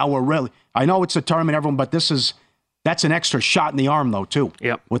okay, now we're really, I know it's a tournament, everyone, but that's an extra shot in the arm, though, too.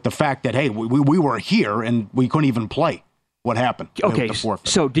 Yep. With the fact that, hey, we were here and we couldn't even play. What happened? Okay,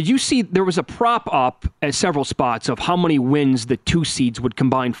 so did you see there was a prop up at several spots of how many wins the 2 seeds would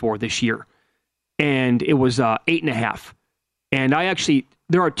combine for this year? And it was 8.5. And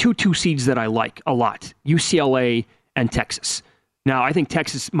there are 2 seeds that I like a lot, UCLA and Texas. Now, I think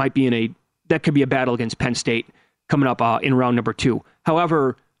Texas might be that could be a battle against Penn State coming up in round number 2.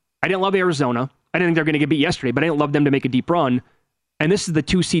 However, I didn't love Arizona. I didn't think they were going to get beat yesterday, but I didn't love them to make a deep run. And this is the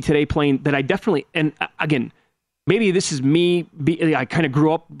 2 seed today playing that I definitely, and again, maybe this is me. I kind of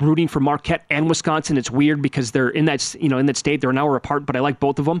grew up rooting for Marquette and Wisconsin. It's weird because they're in that state. They're an hour apart, but I like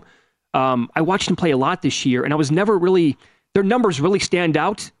both of them. I watched them play a lot this year, and I was never really, their numbers really stand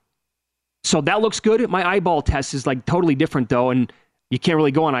out. So that looks good. My eyeball test is like totally different though, and you can't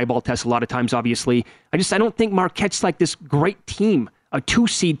really go on eyeball tests a lot of times, obviously. I don't think Marquette's like this great team. A 2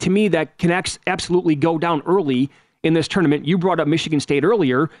 seed to me that can absolutely go down early in this tournament. You brought up Michigan State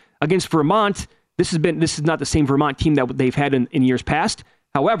earlier against Vermont. This is not the same Vermont team that they've had in years past.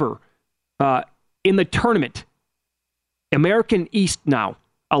 However, in the tournament, American East now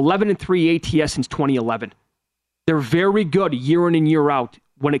 11-3 ATS since 2011. They're very good year in and year out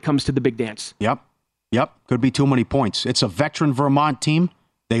when it comes to the big dance. Yep. Could be too many points. It's a veteran Vermont team.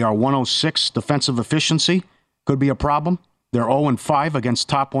 They are 106 defensive efficiency. Could be a problem. They're 0-5 against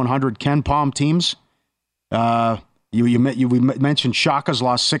top 100 Ken Palm teams. We mentioned Shaka's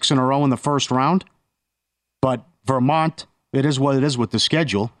lost 6 in a row in the first round. But Vermont, it is what it is with the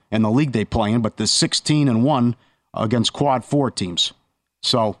schedule and the league they play in, but the 16-1 against quad 4 teams.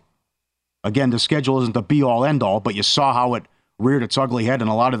 So, again, the schedule isn't the be-all, end-all, but you saw how it reared its ugly head in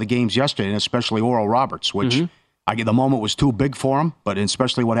a lot of the games yesterday, and especially Oral Roberts, which the moment was too big for him, but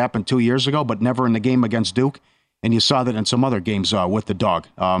especially what happened 2 years ago, but never in the game against Duke. And you saw that in some other games with the dog.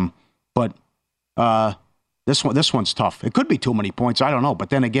 But this one's tough. It could be too many points. I don't know.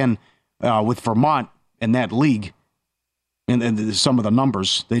 But then again, with Vermont in that league, and some of the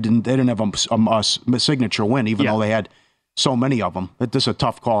numbers, they didn't have a signature win, even though they had so many of them. This is a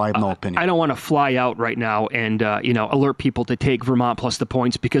tough call. I have no opinion. I don't want to fly out right now and alert people to take Vermont plus the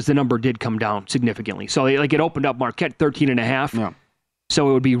points because the number did come down significantly. So it opened up Marquette 13.5. Yeah. So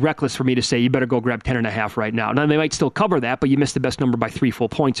it would be reckless for me to say you better go grab 10.5 right now. Now they might still cover that, but you missed the best number by 3 full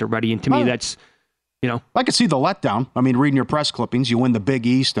points already. And to me, that's, I could see the letdown. I mean, reading your press clippings, you win the Big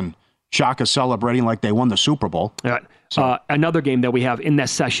East and Shaka celebrating like they won the Super Bowl. Another game that we have in that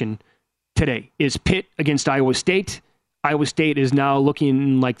session today is Pitt against Iowa State. Iowa State is now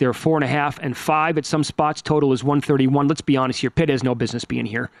looking like they're 4.5 and 5 at some spots. Total is 131. Let's be honest here. Pitt has no business being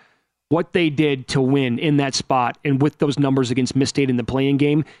here. What they did to win in that spot and with those numbers against Miss State in the playing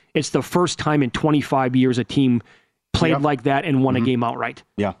game, it's the first time in 25 years a team played like that and won a game outright.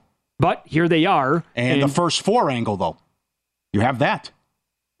 Yeah. But here they are. And the first four angle, though. You have that.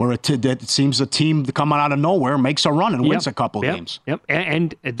 Where it seems a team coming out of nowhere makes a run and wins a couple games. Yep.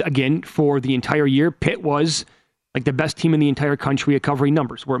 And again, for the entire year, Pitt was like the best team in the entire country at covering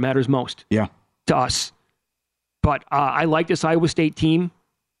numbers, where it matters most. Yeah. To us. But I like this Iowa State team.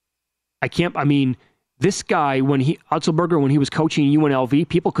 This guy, Otzelberger, when he was coaching UNLV,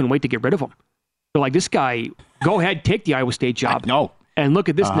 people couldn't wait to get rid of him. They're like, this guy, go ahead, take the Iowa State job. No. And look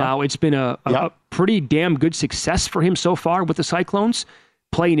at this now. It's been a pretty damn good success for him so far with the Cyclones,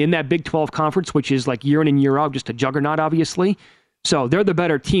 playing in that Big 12 conference, which is like year in and year out, just a juggernaut, obviously. So they're the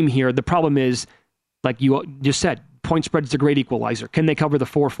better team here. The problem is, like you just said, point spread is a great equalizer. Can they cover the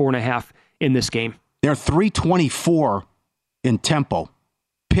 4.5 in this game? They're 324 in tempo.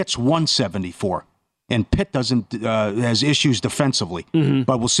 Pitt's 174. And Pitt has issues defensively.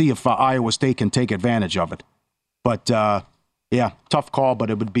 But we'll see if Iowa State can take advantage of it. But, tough call, but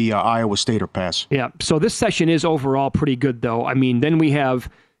it would be Iowa State or pass. Yeah, so this session is overall pretty good, though. I mean, then we have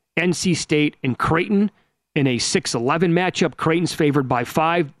NC State and Creighton in a 6-11 matchup. Creighton's favored by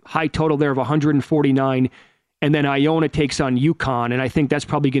 5, high total there of 149. And then Iona takes on UConn, and I think that's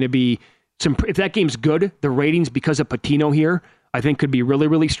probably going to be if that game's good, the ratings, because of Patino here, I think could be really,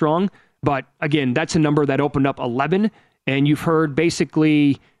 really strong. But again, that's a number that opened up 11, and you've heard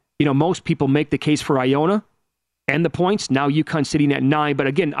basically, most people make the case for Iona and the points. Now UConn sitting at 9. But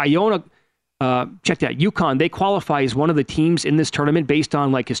again, Iona, check that. UConn, they qualify as one of the teams in this tournament based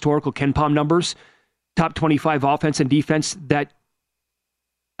on like historical KenPom numbers, top 25 offense and defense, that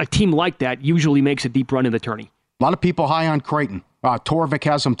a team like that usually makes a deep run in the tourney. A lot of people high on Creighton. Torvik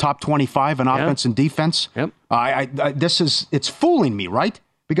has them top 25 in offense and defense. Yep. It's fooling me, right?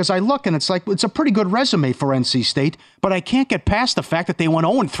 Because I look and it's like, it's a pretty good resume for NC State, but I can't get past the fact that they went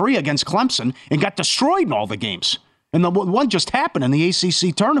 0-3 against Clemson and got destroyed in all the games. And the one just happened in the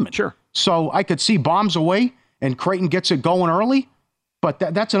ACC tournament. Sure. So I could see bombs away and Creighton gets it going early, but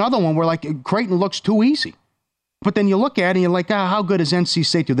that's another one where like Creighton looks too easy. But then you look at it and you're like, how good is NC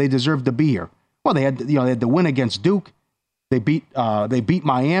State? Do they deserve to be here? Well, they had the win against Duke. They beat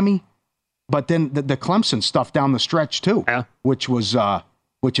Miami, but then the Clemson stuff down the stretch too, which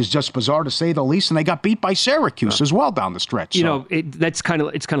is just bizarre to say the least. And they got beat by Syracuse as well down the stretch. It's kind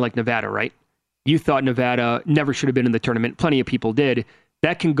of like Nevada, right? You thought Nevada never should have been in the tournament. Plenty of people did.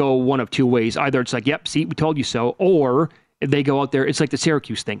 That can go one of two ways. Either it's like, yep, see, we told you so, or they go out there. It's like the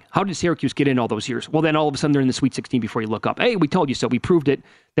Syracuse thing. How did Syracuse get in all those years? Well, then all of a sudden they're in the Sweet 16 before you look up. Hey, we told you so. We proved it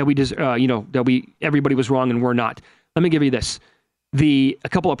that everybody was wrong and we're not. Let me give you this. A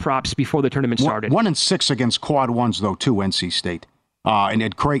couple of props before the tournament started. 1-6 against quad ones, though, too, NC State. And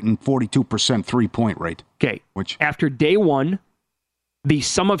at Creighton, 42% 3-point rate. Okay. After day one, the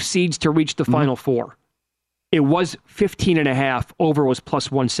sum of seeds to reach the Final Four, it was 15.5. Over was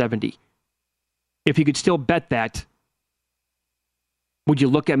plus 170. If you could still bet that, would you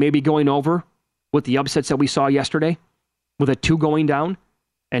look at maybe going over with the upsets that we saw yesterday, with a 2 going down?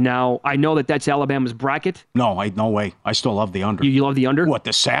 And now I know that's Alabama's bracket. No way. I still love the under. You love the under? What,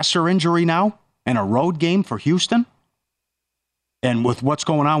 the Sasser injury now? And a road game for Houston? And with what's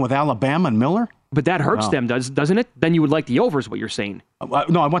going on with Alabama and Miller? But that hurts them, doesn't it? Then you would like the over is what you're saying.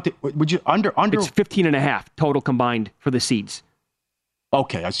 No, I want would you under? It's 15.5 total combined for the seeds.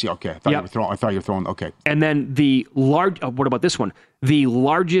 Okay, I see. Okay. I thought you were throwing, okay. And then what about this one? The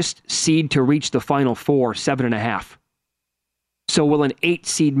largest seed to reach the Final Four, 7.5. So will an 8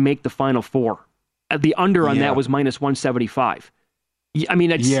 seed make the Final Four? The under on that was minus 175. I mean,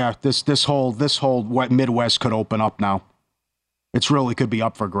 this whole Midwest could open up now. It's really could be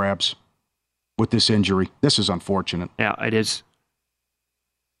up for grabs with this injury. This is unfortunate. Yeah, it is.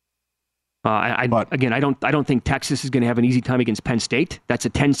 I don't think Texas is going to have an easy time against Penn State. That's a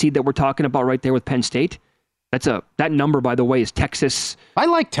 10 seed that we're talking about right there with Penn State. That number, by the way, is Texas. I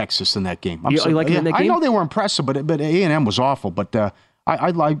like Texas in that game. You like it in that game? I know they were impressive, but A&M was awful. But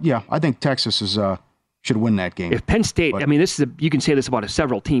I think Texas should win that game. If Penn State, you can say this about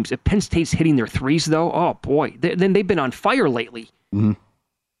several teams. If Penn State's hitting their threes, though, oh boy, then they've been on fire lately.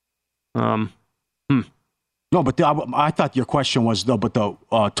 Mm-hmm. No, but I thought your question was the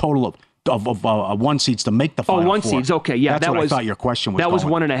total of 1 seeds to make the Final Four. 1 seeds, okay, yeah, I thought your question was. That was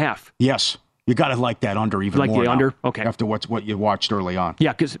 1.5. Yes. You got to like that under even more. Like the under? Okay. After what you watched early on.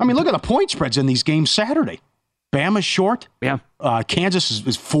 Yeah, because look at the point spreads in these games Saturday. Bama's short. Yeah. Kansas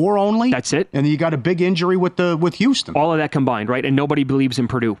is 4 only. That's it. And then you got a big injury with Houston. All of that combined, right? And nobody believes in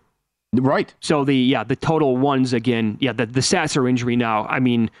Purdue. Right. So the total ones again. Yeah, the Sasser injury now. I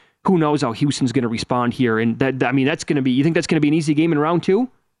mean, who knows how Houston's going to respond here? And that's going to be. You think that's going to be an easy game in round 2?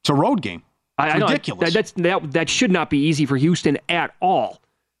 It's a road game. It's ridiculous. That should not be easy for Houston at all.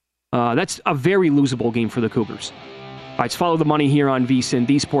 That's a very losable game for the Cougars. All right, let's follow the money here on VSiN,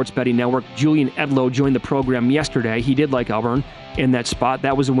 the Sports Betting Network. Julian Edlow joined the program yesterday. He did like Auburn in that spot.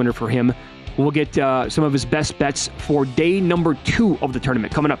 That was a winner for him. We'll get some of his best bets for day number 2 of the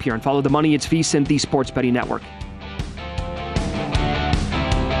tournament coming up here. And follow the money. It's VSiN, the Sports Betting Network.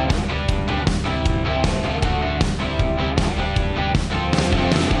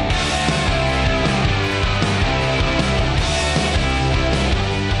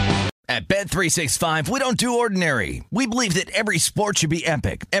 At Bet365, we don't do ordinary. We believe that every sport should be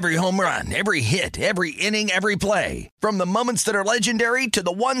epic. Every home run, every hit, every inning, every play. From the moments that are legendary to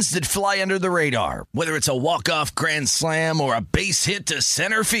the ones that fly under the radar. Whether it's a walk-off grand slam or a base hit to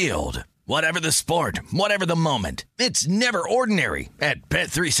center field. Whatever the sport, whatever the moment. It's never ordinary at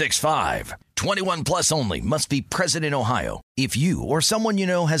Bet365. 21 plus only. Must be present in Ohio. If you or someone you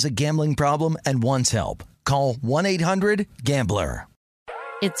know has a gambling problem and wants help, call 1-800-GAMBLER.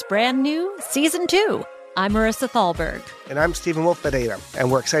 It's brand new, Season 2. I'm Marissa Thalberg. And I'm Stephen Wolf-Bedeta.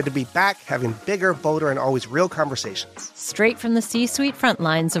 And we're excited to be back having bigger, bolder, and always real conversations. Straight from the C-suite front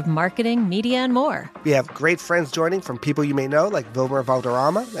lines of marketing, media, and more. We have great friends joining from people you may know, like Wilmer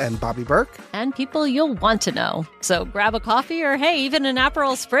Valderrama and Bobby Burke. And people you'll want to know. So grab a coffee or, hey, even an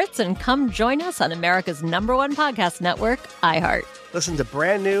Aperol Spritz and come join us on America's #1 podcast network, iHeart. Listen to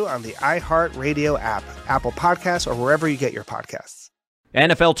brand new on the iHeart Radio app, Apple Podcasts, or wherever you get your podcasts.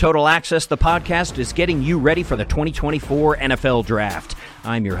 NFL Total Access, the podcast, is getting you ready for the 2024 NFL Draft.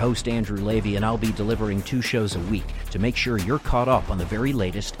 I'm your host, Andrew Levy, and I'll be delivering 2 shows a week to make sure you're caught up on the very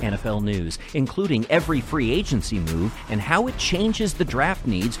latest NFL news, including every free agency move and how it changes the draft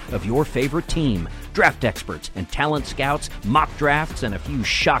needs of your favorite team. Draft experts and talent scouts, mock drafts, and a few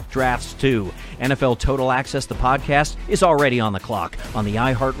shock drafts, too. NFL Total Access, the podcast, is already on the clock on the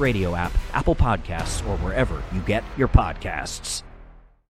iHeartRadio app, Apple Podcasts, or wherever you get your podcasts.